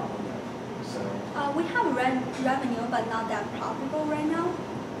not profitable yet. So. We have revenue, but not that profitable right now.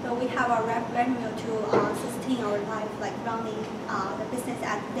 So we have our revenue to sustain our life, like running the business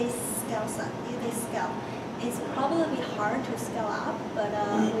at this scale. It's probably hard to scale up, but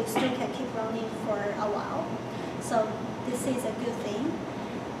we still can keep running for a while. So this is a good thing.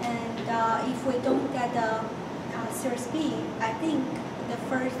 And if we don't get the Series B, I think the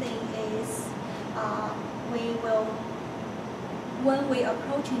first thing is when we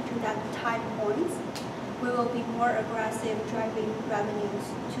approach into that time point, we will be more aggressive driving revenues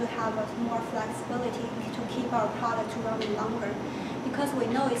to have more flexibility to keep our product running longer. Because we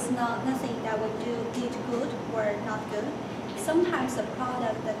know it's nothing that we did good or not good. Sometimes the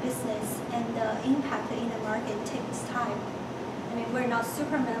product, the business, and the impact in the market takes time. I mean, we're not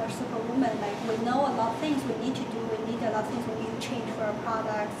Superman or Superwoman. Like, we know a lot of things we need to do. We need a lot of things we need to change for our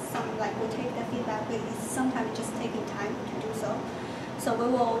products. Like we take the feedback, but it's sometimes just taking time to do so. So we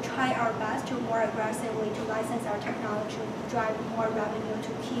will try our best to more aggressively to license our technology, to drive more revenue,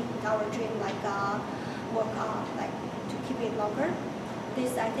 to keep our dream to keep it longer.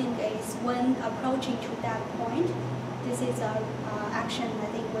 This, I think, is when approaching to that point, this is an action I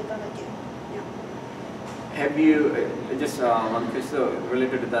think we're going to do. Yeah. Have you, just one question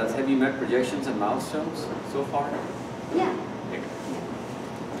related to that, have you met projections and milestones so far? Yeah.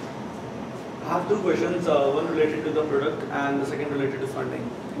 I have 2 questions, one related to the product and the second related to funding.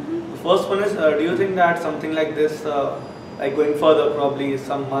 The first one is, do you think that something like this, like going further, probably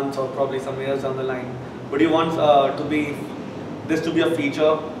some months or probably some years down the line, would you want this to be a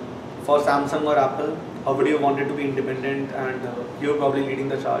feature for Samsung or Apple, or would you want it to be independent and you're probably leading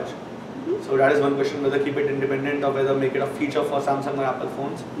the charge? So that is one question, whether keep it independent or whether make it a feature for Samsung or Apple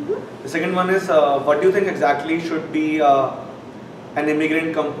phones. The second one is, what do you think exactly should be an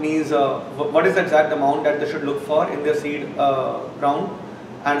immigrant company's, what is the exact amount that they should look for in their seed round,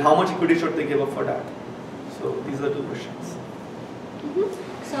 and how much equity should they give up for that? So these are the 2 questions.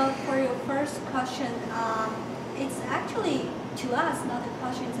 So for your first question, it's actually, to us, not a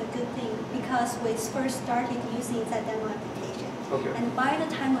question, it's a good thing, because we first started using it as a demo application. Okay. And by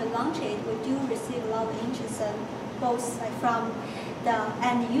the time we launch it, we do receive a lot of interest, both from the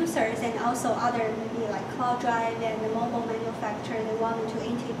end users and also other maybe like cloud drive and the mobile manufacturer. They wanted to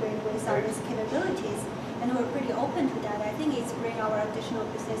integrate with our capabilities, and we're pretty open to that. I think it's bring our additional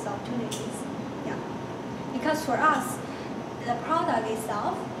business opportunities. Yeah, because for us, the product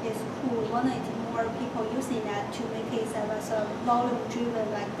itself is cool. We wanted more people using that to make it as a volume driven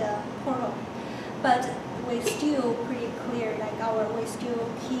like the portal, but we still pretty clear like we still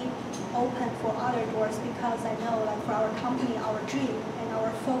keep open for other doors, because I know like for our company, our dream and our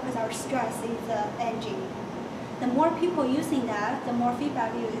focus, our stress is the engine. The more people using that, the more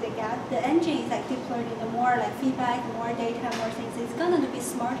feedback they get. The engine is like deep learning. The more like feedback, the more data, more things. It's going to be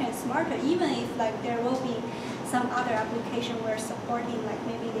smarter and smarter. Even if like there will be some other application we're supporting, like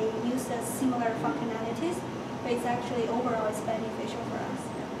maybe they use the similar functionalities, but it's actually overall it's beneficial for us.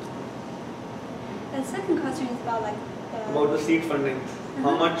 The second question is about like about the seed funding.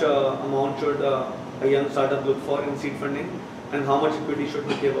 How much amount should a young startup look for in seed funding, and how much equity should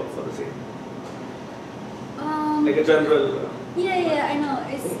we give up for the same? Like a general. Yeah, I know.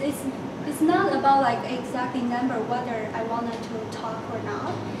 It's not about like exactly number whether I wanted to talk or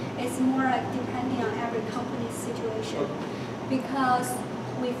not. It's more like depending on every company's situation. Because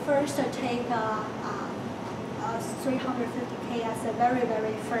we first take 350K as a very,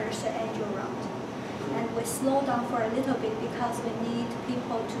 very first angel round. And we slow down for a little bit because we need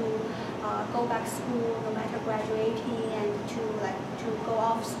people to go back to school no matter graduating, and to go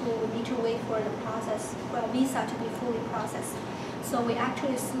off school. We need to wait for the process for a visa to be fully processed. So we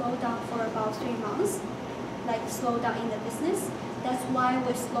actually slow down for about 3 months, like slow down in the business. That's why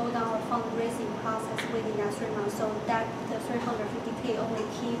we slow down our fundraising process within that 3 months, so that the 350K only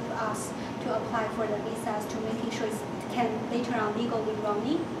keep us to apply for the visas, to making sure it can later on legally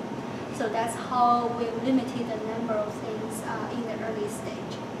running. So that's how we limited the number of things in the early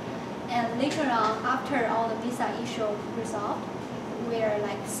stage. And later on, after all the visa issue resolved, we're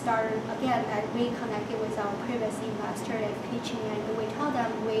like started again and reconnected with our previous investor and pitching, and we told them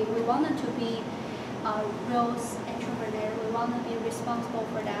we wanted to be real entrepreneur. We want to be responsible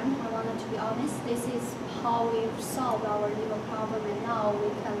for them. We wanted to be honest. This is how we've solved our legal problem, and now we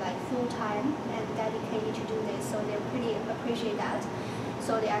can like full time and dedicated to do this. So they pretty appreciate that.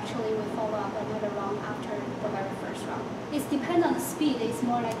 So they actually will follow up another round after the very first round. It depends on the speed. It's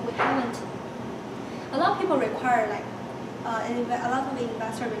more like we haven't. A lot of people require like a lot of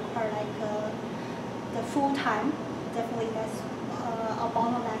investors require like the full time. Definitely that's a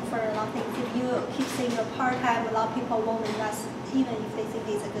bottleneck for a lot of things. If you keep saying you're part-time, a lot of people won't invest even if they think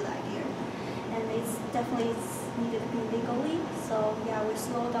it's a good idea. And it's definitely needed to be legally. So yeah, we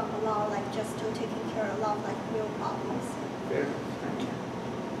slow down a lot, like just to taking care of a lot of like real problems. Okay.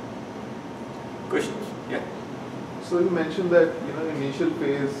 Questions? Yeah. So you mentioned that initial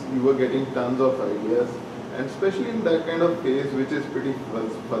phase you were getting tons of ideas, and especially in that kind of phase which is pretty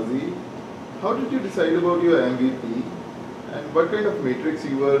fuzzy. How did you decide about your MVP? And what kind of metrics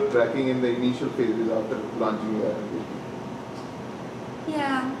you were tracking in the initial phases after launching your MVP?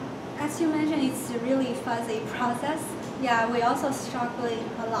 Yeah, as you mentioned, it's a really fuzzy process. Yeah, we also struggling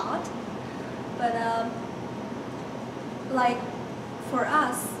a lot. But like for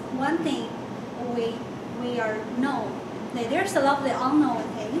us, one thing we are known. Like, there's a lot of the unknown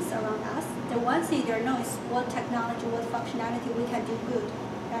things around us. The one thing they know is what technology, what functionality we can do good,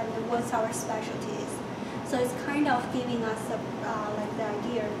 and what's our specialty is. So it's kind of giving us like the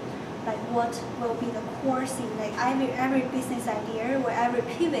idea, like what will be the core thing. Like every business idea or every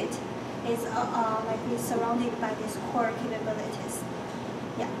pivot is is surrounded by these core capabilities.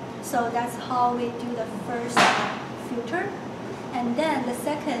 Yeah. So that's how we do the first filter, and then the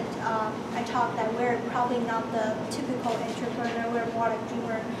second I talked that we're probably not the typical entrepreneur. We're more like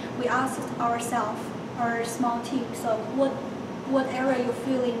dreamer. We asked ourselves, our small team, so what area you're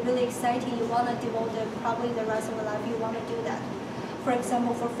feeling really exciting, you want to devote probably the rest of your life, you want to do that. For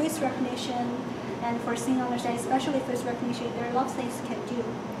example, for face recognition and for scene understanding, especially face recognition, there are lots of things you can do.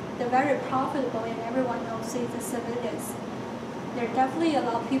 They're very profitable, and everyone knows it's the surveillance. There are definitely a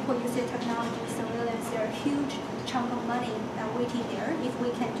lot of people using technology surveillance. There are a huge chunk of money waiting there if we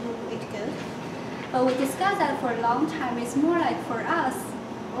can do it good. But we discussed that for a long time. It's more like for us,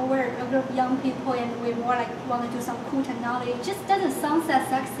 we're a group of young people, and we more like want to do some cool technology. It just doesn't sound that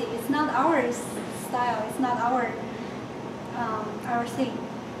sexy. It's not our style. It's not our thing.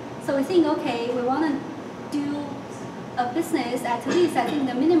 So we think, okay, we want to do a business. At least I think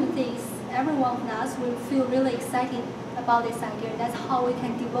the minimum thing is everyone of us will feel really excited about this idea. That's how we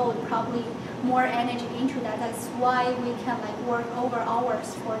can devote probably more energy into that. That's why we can like work over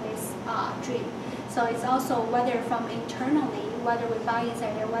hours for this dream. So it's also whether from internally, whether we buy this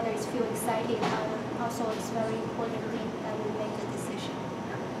idea, whether it's feel excited, also it's very important thing that we make the decision.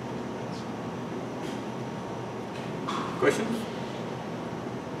 Questions?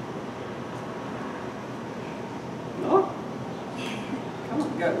 No? Come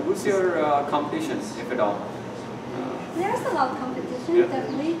on. Yeah. Who's your competition, if at all? There's a lot of competition, yeah.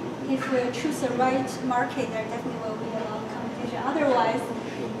 Definitely. If we choose the right market, there definitely will be a lot of competition. Otherwise,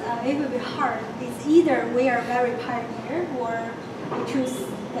 it will be hard. It's either we are very pioneer, or we choose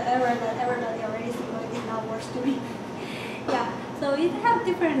the area that they already think is not worth doing. Yeah. So you have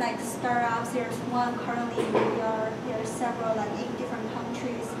different like startups. There's one currently in New York. There's several like in different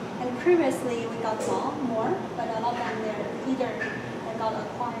countries. And previously we got more, but a lot of them they're either they got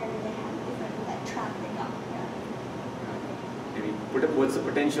acquired or they have different like track they got. What's the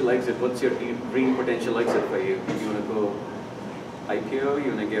potential exit? What's your dream potential exit for you? You want to go IPO?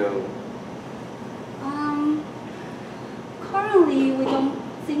 You want to go? Currently, we don't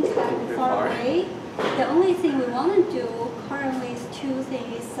think that far away. The only thing we want to do currently is two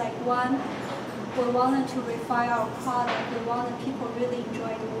things. Like one, we wanted to refine our product. We wanted people really enjoy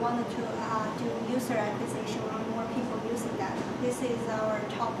it. We wanted to do user acquisition. We want more people using that. This is our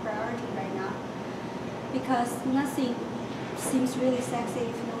top priority right now, because nothing seems really sexy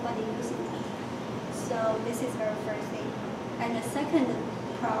if nobody using it. So this is our first thing. And the second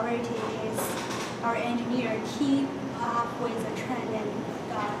priority is our engineer keep up with the trend and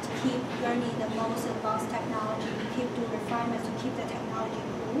to keep learning the most advanced technology, keep doing refinements to keep the technology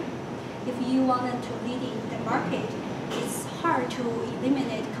cool. If you wanted to lead in the market, it's hard to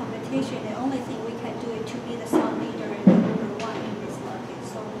eliminate competition. The only thing we can do is to be the sole leader and the number one in this market.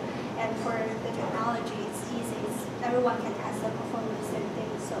 So, and for the technology, it's easy. Everyone can test the performance the same thing.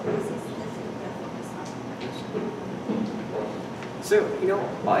 So this is the thing we're focused on. So,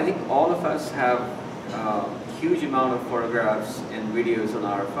 I think all of us have a huge amount of photographs and videos on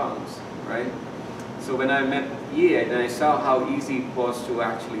our phones, right? So when I met Yi and I saw how easy it was to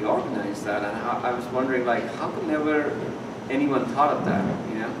actually organize that, and I was wondering, like, how come never anyone thought of that?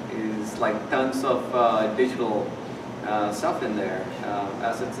 It's like tons of digital stuff in there,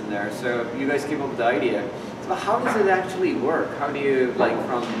 assets in there. So you guys came up with the idea. So how does it actually work? How do you, like,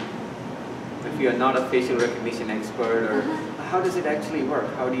 if you're not a facial recognition expert, or how does it actually work?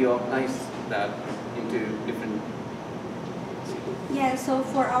 How do you organize that into different? Yeah, so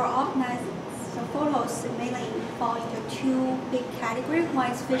for our organized photos, mainly fall into two big categories.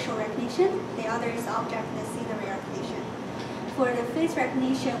 One is facial recognition, the other is object and scenery recognition. For the face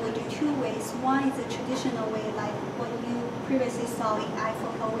recognition, we do two ways. One is the traditional way, like what you previously saw in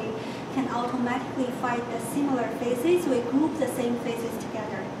iPhoto. We can automatically find the similar faces. We group the same faces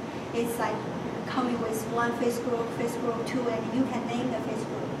together. It's like coming with one face group 2, and you can name the face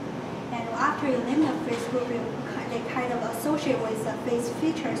group. And after you name the face group, they kind of associate with the face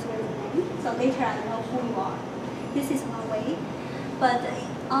features with the name. So later I know who you are. This is one way. But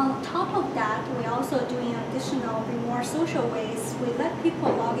on top of that, we're also doing additional, more social ways. We let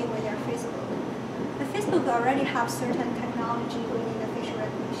people log in with their Facebook. The Facebook already have certain technology within the facial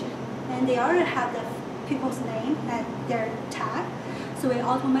recognition. And they already have the people's name and their tag. So we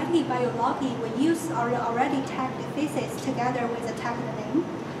automatically, by your login, we use our already tagged faces together with the tagged name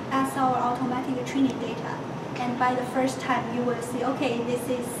as our automatic training data. And by the first time, you will see, okay, this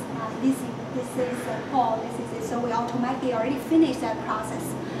is Paul, this is it. So we automatically already finish that process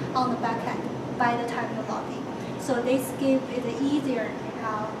on the back end by the time you log in. So this gives it an easier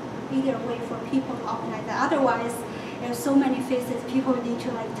way for people to organize that. Otherwise, there's so many faces, people need to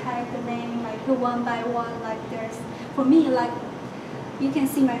tag the name one by one. For me, you can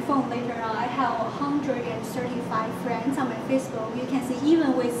see my phone later on. I have 135 friends on my Facebook. You can see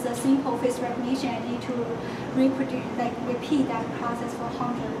even with the simple face recognition, I need to repeat that process for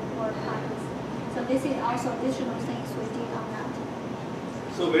 100 more times. So this is also additional things we did on that.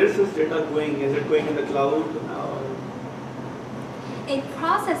 So where is this data going? Is it going in the cloud? It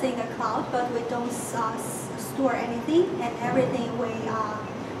processes in the cloud, but we don't store anything, and everything we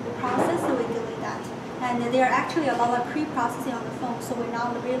process, so we delete that. And there are actually a lot of pre-processing on the phone, so we're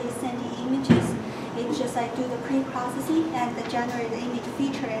not really sending images. It's just do the pre-processing and generate the image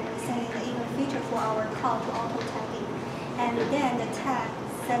feature, and we send the image feature for our cloud to auto-tagging. And then the tag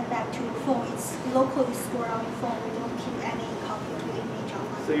sent back to the phone. It's locally stored on the phone. We don't keep any copy of the image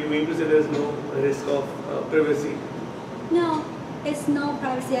online. So you mean to say there's no risk of privacy? No, it's no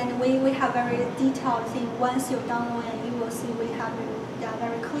privacy, and we have very detailed thing. Once you download it, you will see we have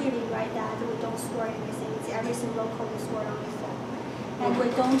very clearly write that we don't store anything. It's everything locally stored on the phone. And we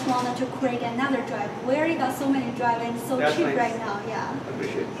don't want to create another drive. We already got so many drives and it's so That's cheap nice. right now, yeah.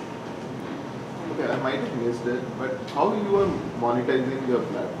 Appreciate it. Okay, I might have missed it, but how you are monetizing your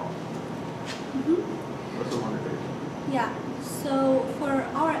platform? What's the monetization? Yeah, so for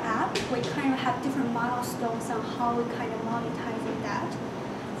our app, we kind of have different milestones on how we kind of monetizing that.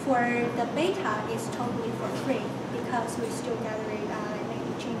 For the beta, it's totally for free because we're still gathering and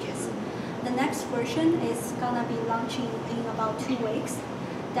making changes. The next version is gonna be launching in about 2 weeks.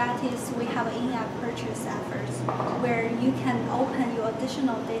 That is, we have an in-app purchase efforts where you can open your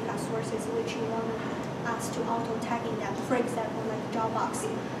additional data sources which you want us to auto-tagging them. For example, like Dropbox,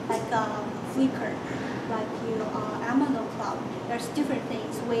 like Flickr, like Amazon Cloud. There's different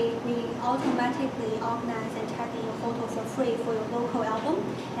things. We automatically organize and tag in your photo for free for your local album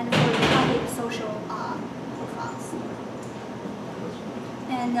and for your public social profiles.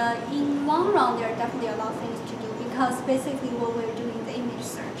 And in long run, there are definitely a lot of things to do because basically what we're doing the image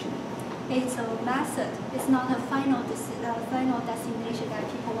search. It's a method. It's not a final destination that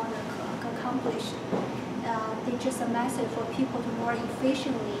people want to accomplish. It's just a method for people to more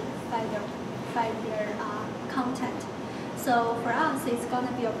efficiently find their content. So for us, it's going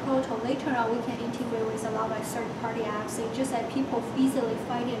to be a proto. Later on, we can integrate with a lot of third-party apps. It's just that people easily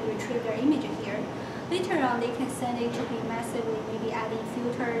find and retrieve their image here. Later on, they can send it to be massively, maybe adding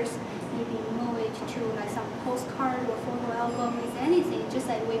filters, maybe move it to some postcard or photo album, with anything. Just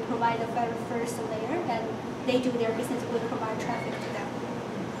that we provide the very first layer, and they do their business. We provide traffic to them.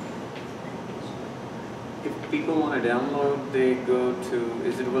 if people want to download, they go to,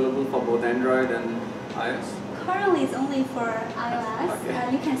 is it available for both Android and iOS? Currently, it's only for iOS.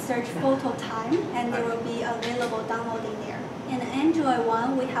 Okay. You can search PhotoTime, and there will be available downloading there. In Android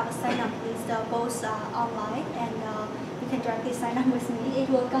one, we have a sign-up list, both online, and you can directly sign up with me. It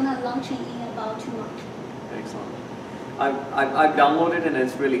will gonna launch in about 2 months. Excellent. I've downloaded and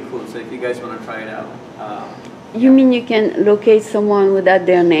it's really cool. So if you guys want to try it out. You mean you can locate someone without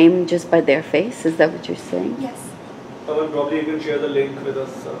their name, just by their face? Is that what you're saying? Yes. Probably you can share the link with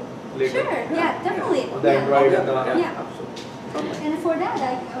us later. Sure. Yeah, definitely. On the Android and yeah. absolutely. And for that,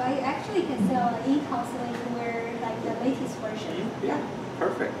 I actually can sell e-counseling where like the latest version. Yeah.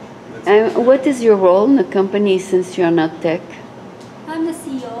 Perfect. And what is your role in the company since you're not tech? I'm the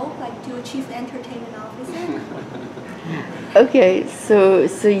CEO, like to Chief Entertainment Officer. Okay,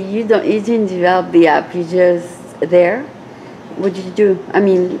 so you didn't develop the app, you just there? What did you do? I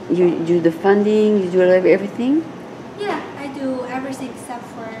mean, you do the funding, you do everything? Yeah, I do everything except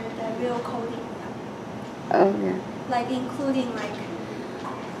for the real coding. Okay. Like including like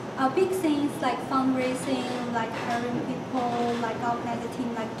big things like fundraising, like hiring people, like organizing a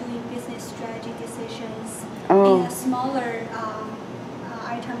team, like doing business strategy decisions. In a smaller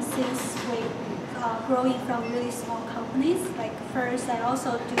items since we growing from really small companies. Like first, I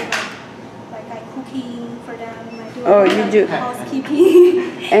also do like cooking for them. I do you do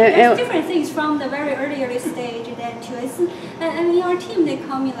housekeeping. There's different things from the very early stage then to it's. And in our team, they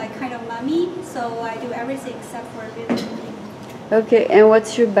call me like kind of mommy. So I do everything except for really. Okay, and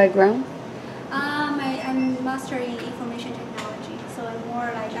what's your background? I'm mastering information technology. So I'm more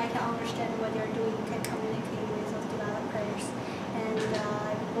like I can understand what they're doing, can communicate with those developers, and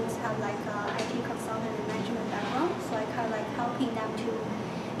I both have like IT consultant and management background. So I kind of like helping them to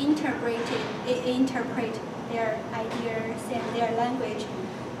interpret their ideas and their language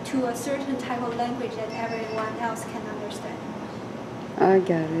to a certain type of language that everyone else can understand. I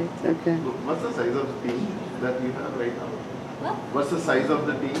got it. Okay. What's the size of the team that you have right now? What? What's the size of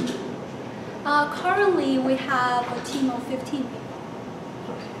the team? Currently, we have a team of 15 people.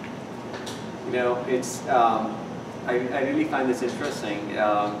 You know, it's I really find this interesting.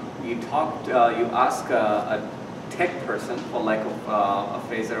 You ask a tech person, for lack of a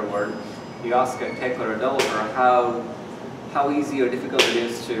phrase or a word, you ask a tech or a developer how easy or difficult it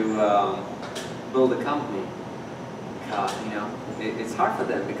is to build a company. You know, it's hard for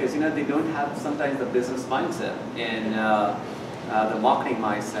them because you know they don't have sometimes the business mindset and the marketing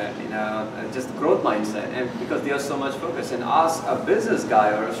mindset, you know, just the growth mindset, and because they are so much focused. And ask a business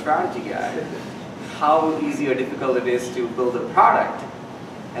guy or a strategy guy how easy or difficult it is to build a product,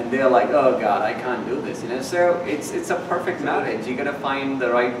 and they're like, oh God, I can't do this, you know. So it's a perfect marriage. You gotta find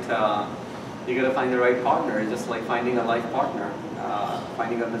the right partner, just like finding a life partner,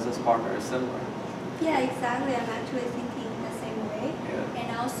 finding a business partner is similar. Yeah, exactly. I'm actually thinking the same way. Yeah.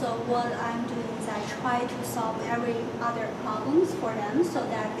 And also what I'm doing is I try to solve every other problems for them so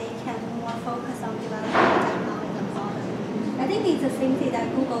that they can more focus on developing the technology and product. I think it's the same thing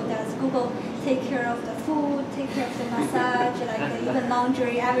that Google does. Google take care of the food, take care of the massage, like even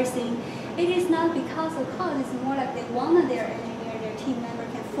laundry, everything. It is not because of cost, it's more like they want their engineer, their team member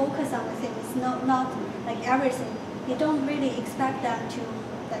can focus on the thing. It's not like everything. You don't really expect them to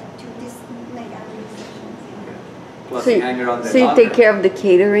make everything. Plus So you take care of the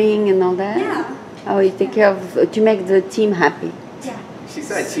catering and all that? Yeah. Oh, you take care of, to make the team happy? Yeah. She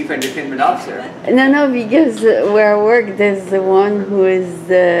said Chief Entertainment Officer. No, because where I work, there's the one who is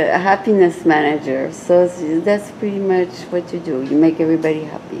the happiness manager. So that's pretty much what you do. You make everybody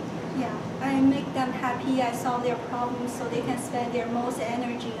happy. Yeah, I make them happy. I solve their problems so they can spend their most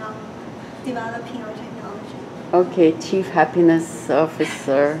energy on developing our technology. Okay, Chief Happiness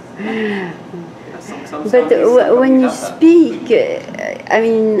Officer. But when you speak, I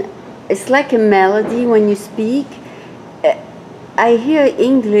mean, it's like a melody when you speak. I hear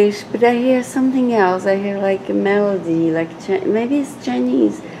English, but I hear something else. I hear like a melody, like maybe it's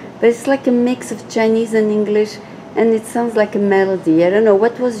Chinese, but it's like a mix of Chinese and English, and it sounds like a melody. I don't know.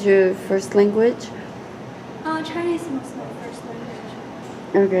 What was your first language? Chinese was my first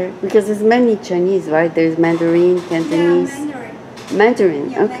language. Okay, because there's many Chinese, right? There's Mandarin, Cantonese. Yeah, Mandarin. Mandarin.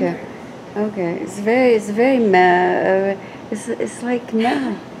 Yeah, Okay. Mandarin. Okay, it's like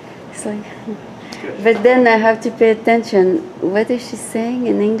melody. It's like. But then I have to pay attention. What is she saying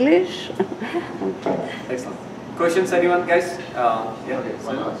in English? Okay. Excellent. Questions, anyone, guys? Yeah. Okay,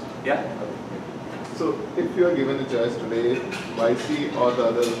 one last. Yeah. So, if you are given a choice today, YC or the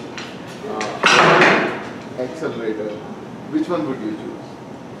other accelerator, which one would you choose?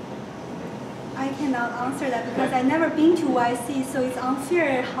 I cannot answer that because I've never been to YC, so it's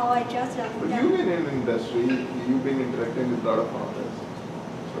unfair how I judge them. But you've been in industry, you've been interacting with a lot of founders.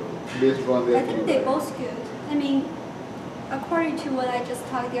 So based on their I think they're both good. I mean, according to what I just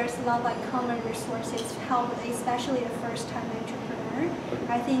talked, there's a lot of like common resources help, especially the first-time entrepreneur.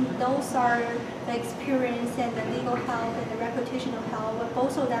 I think those are the experience and the legal help and the reputational help, but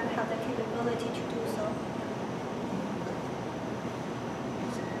both of them have the capability to do so.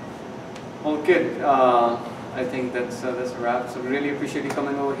 Well, good. I think that's a wrap. So really appreciate you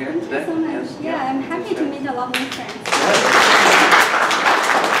coming over here today. Thank you so much. And, Yeah, I'm happy to meet a lot more friends.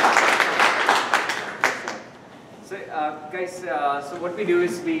 So, guys, so what we do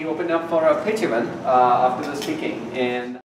is we open up for a pitch event after the speaking, and